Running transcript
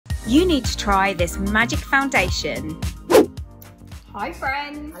you need to try this magic foundation. Hi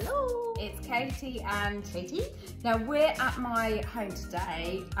friends! Hello! It's Katie and Katie. Now we're at my home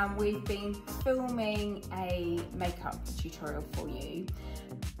today and we've been filming a makeup tutorial for you.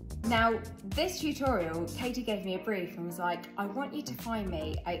 Now this tutorial, Katie gave me a brief and was like, I want you to find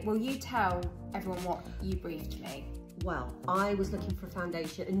me will you tell everyone what you briefed me? Well, I was looking for a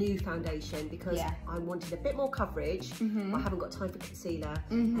foundation, a new foundation, because I wanted a bit more coverage. I haven't got time for concealer,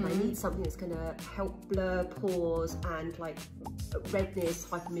 and I need something that's going to help blur pores and like redness,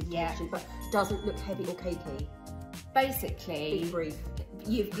 hyperpigmentation, but doesn't look heavy or cakey. Basically, big brief.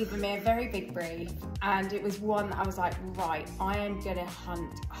 You've given me a very big brief, and it was one that I was like, right, I am going to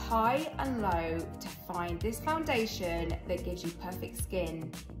hunt high and low to find this foundation that gives you perfect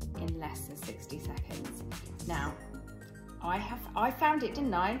skin in less than 60 seconds. Now, I found it,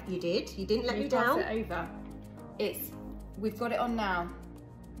 didn't I? You did. You didn't let me down. down. It over. We've got it on now.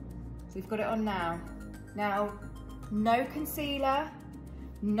 So we've got it on now. Now, no concealer,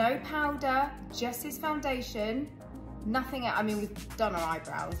 no powder, just this foundation. Nothing else. I mean, we've done our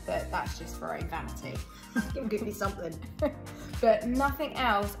eyebrows, but that's just for our own vanity. Give me something. But nothing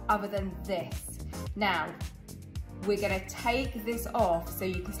else other than this. Now, we're gonna take this off so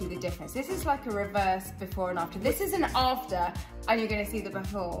you can see the difference. This is like a reverse before and after. This is an after, and you're gonna see the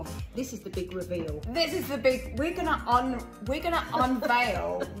before. This is the big reveal. This is the big, we're gonna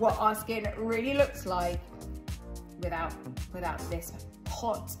unveil what our skin really looks like without this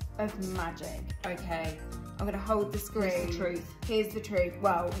pot of magic. Okay, I'm gonna hold the screen. Here's the truth. Here's the truth.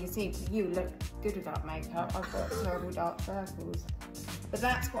 Well, you see, you look good without makeup. I've got terrible dark circles. But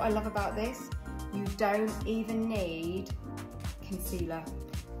that's what I love about this. You don't even need concealer.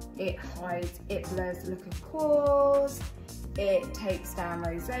 It hides, it blurs the look of pores, it takes down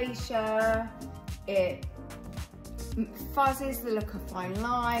rosacea, it fuzzes the look of fine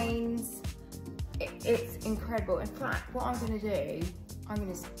lines. It's incredible. In fact, what I'm gonna do, I'm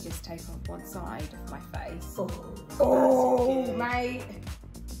gonna just take off one side of my face. Oh, mate.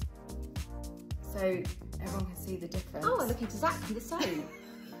 So everyone can see the difference. Oh, I look exactly the same.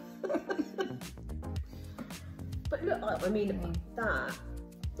 But look, I mean, that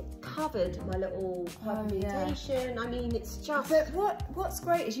covered my little hyperpigmentation. I mean, it's just. But what's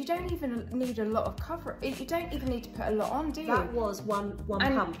great is you don't even need a lot of cover. You don't even need to put a lot on, do you? That was one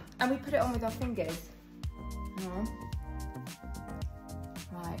pump. And we put it on with our fingers.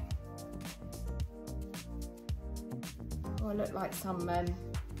 Right. Oh, I look like something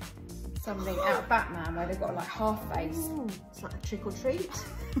out of Batman where they've got like half face. Ooh, it's like a trick or treat.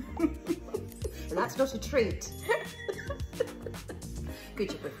 And that's not a treat. Good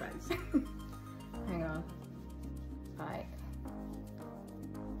job, we're friends. Hang on. Right.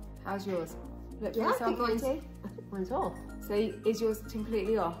 How's yours? Look, Yeah, I think mine's off. So is yours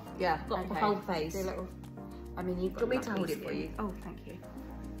completely off? Yeah, I've got the whole face. I mean, you've got. Do you want me to hold it for you? Oh, thank you.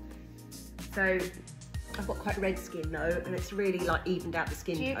 So I've got quite red skin though, and it's really like evened out the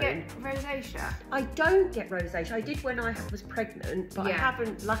skin tone. Do you get rosacea? I don't get rosacea. I did when I was pregnant, but I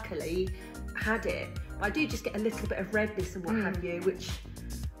haven't luckily had it. But I do just get a little bit of redness and what have you, which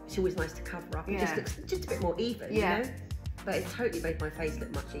is always nice to cover up. It just looks just a bit more even, you know? But it's totally made my face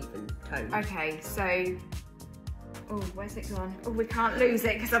look much even toned. Okay, so, oh, where's it gone? Oh, we can't lose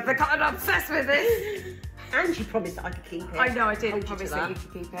it because I've become obsessed with this. And you promised that I could keep it. I know, I did promise that you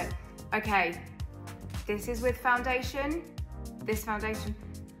could keep it. Okay, this is with foundation. This foundation,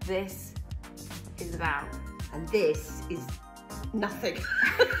 this is without. And this is nothing.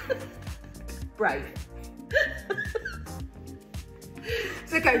 Brave.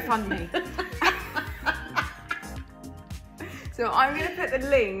 So GoFundMe. So I'm going to put the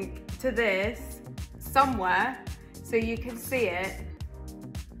link to this somewhere so you can see it.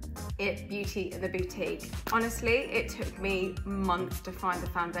 Beauty in the Boutique. Honestly, it took me months to find the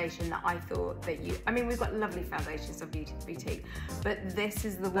foundation that I thought that I mean, we've got lovely foundations of Beauty in the Boutique, but this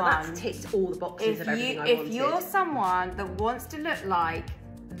is the one. That's ticked all the boxes of everything I wanted. If you're someone that wants to look like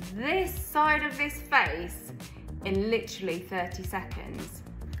this side of this face in literally 30 seconds,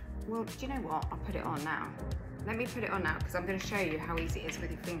 well, do you know what? I'll put it on now. Let me put it on now because I'm going to show you how easy it is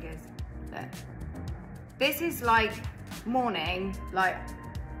with your fingers. Look. This is like morning, like,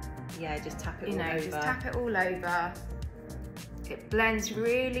 yeah, just tap it all over. Just tap it all over. It blends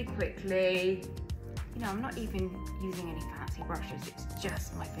really quickly. You know, I'm not even using any fancy brushes, it's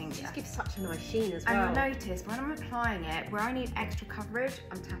just my finger. It just gives such a nice sheen as well. And you'll notice when I'm applying it, where I need extra coverage,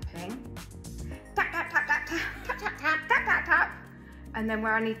 I'm tapping. Tap, tap, tap, tap, tap, tap, tap, tap, tap, tap, tap. And then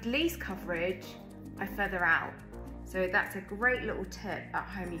where I need least coverage, I feather out. So that's a great little tip at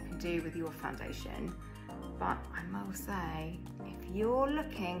home you can do with your foundation. But I will say, if you're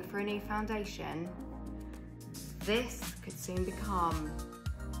looking for a new foundation, this could soon become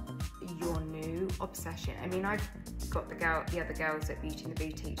your new obsession. I mean, I've got the other girls at Beauty and the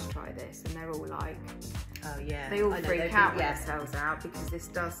Boutique to try this, and they're all like, oh yeah, they all freak out when it sells out, because this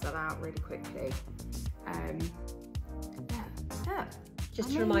does sell out really quickly. Yeah. Just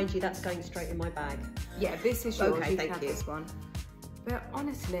to remind you, that's going straight in my bag. Yeah, this is yours. Okay, thank you. This one. But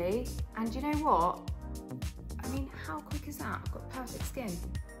honestly, and you know what? I mean, how quick is that? I've got perfect skin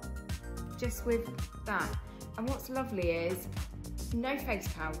just with that. And what's lovely is no face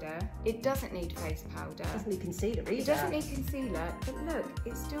powder. It doesn't need face powder. It doesn't need concealer either. It doesn't need concealer, but look,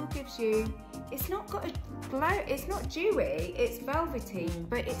 it still gives you, it's not got a glow, it's not dewy, it's velvety,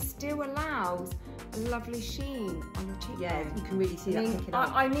 but it still allows a lovely sheen on your cheekbone. Yeah, you can really see that picking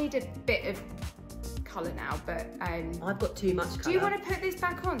up. I need a bit of colour now, but I've got too much colour. Do you want to put this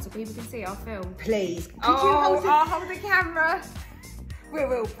back on so people can see our film? Please. I'll hold the camera. We're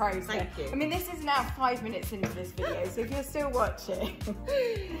real pros. Thank you. I mean, this is now 5 minutes into this video, so if you're still watching,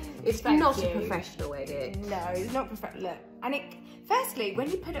 it's not a professional edit. No, it's not professional. Look, and it. Firstly, when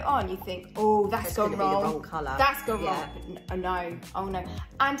you put it on, you think, oh, that's gone wrong. Be the wrong colour. That's gone wrong. But no, oh no.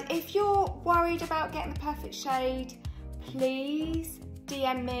 And if you're worried about getting the perfect shade, please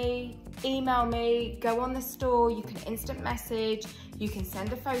DM me, email me, go on the store. You can instant message. You can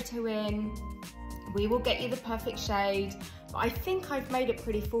send a photo in. We will get you the perfect shade. But I think I've made it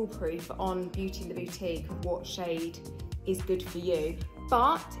pretty foolproof on Beauty and the Boutique of what shade is good for you.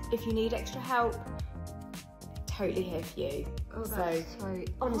 But if you need extra help, totally here for you. Oh, that's so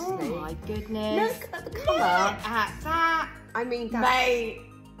honestly. Oh my goodness. Look at the colour. Look at that. I mean, that's... Mate,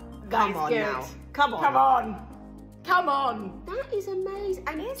 come on now. Come on. Come on. Come on. That is amazing.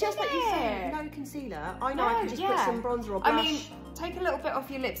 And Isn't just like you it? said, no concealer. I know I can just put some bronzer or blush. I mean, take a little bit off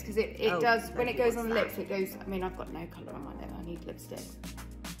your lips, because it does, when it goes on the lips, it goes, I mean, I've got no colour on my lip. I need lipstick.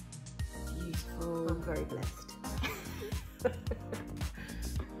 Beautiful. I'm very blessed.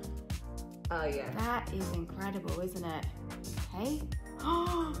 Oh yeah. That is incredible, isn't it? Hey?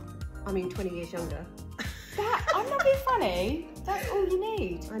 I mean, 20 years younger. I'm not being funny. That's all you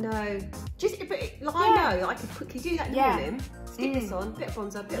need. I know. I know I could quickly do that in the morning. Stick this on, bit of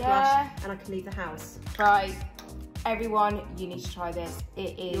bronzer, bit of blush, and I can leave the house. Right. Everyone, you need to try this.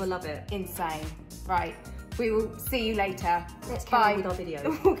 It is You'll love it. Insane. Right. We will see you later. Let's carry on with our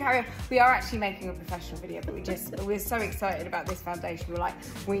video. We'll carry on. We are actually making a professional video, but we're so excited about this foundation. We're like,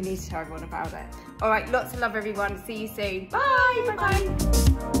 we need to tell everyone about it. All right, lots of love, everyone. See you soon. Bye.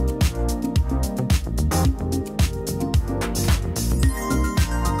 Bye.